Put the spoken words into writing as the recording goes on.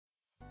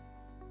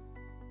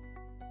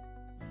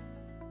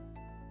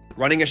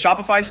Running a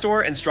Shopify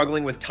store and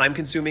struggling with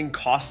time-consuming,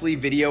 costly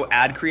video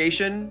ad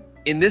creation?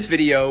 In this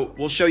video,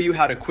 we'll show you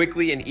how to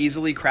quickly and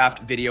easily craft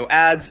video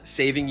ads,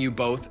 saving you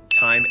both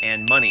time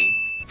and money.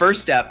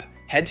 First step,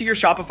 head to your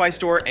Shopify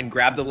store and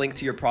grab the link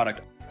to your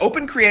product.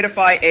 Open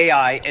Creatify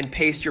AI and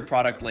paste your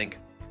product link.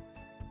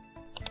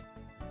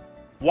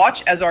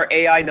 Watch as our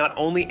AI not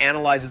only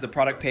analyzes the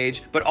product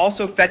page, but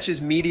also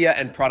fetches media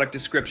and product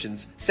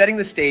descriptions, setting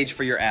the stage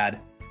for your ad.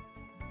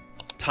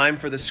 Time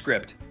for the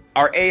script.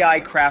 Our AI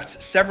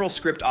crafts several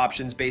script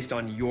options based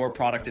on your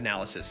product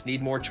analysis.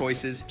 Need more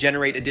choices?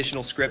 Generate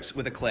additional scripts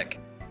with a click.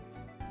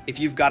 If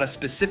you've got a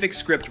specific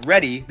script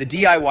ready, the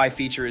DIY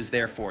feature is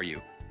there for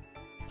you.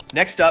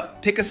 Next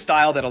up, pick a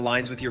style that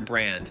aligns with your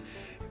brand.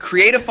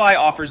 Creatify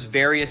offers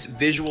various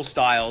visual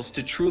styles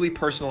to truly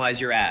personalize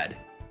your ad.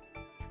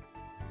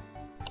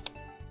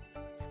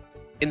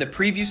 In the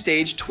preview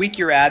stage, tweak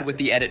your ad with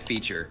the edit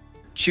feature.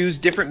 Choose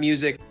different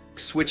music,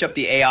 switch up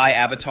the AI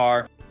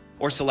avatar,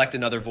 or select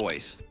another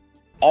voice.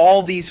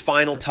 All these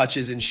final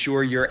touches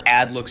ensure your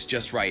ad looks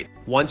just right.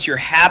 Once you're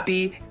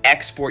happy,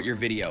 export your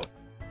video.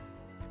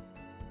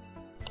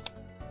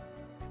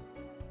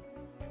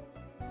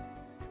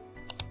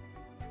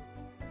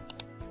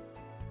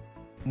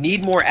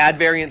 Need more ad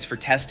variants for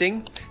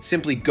testing?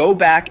 Simply go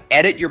back,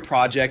 edit your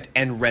project,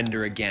 and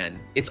render again.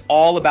 It's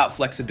all about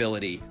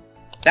flexibility.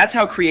 That's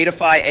how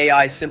Creatify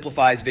AI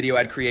simplifies video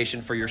ad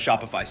creation for your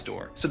Shopify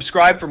store.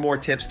 Subscribe for more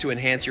tips to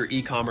enhance your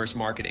e-commerce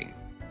marketing.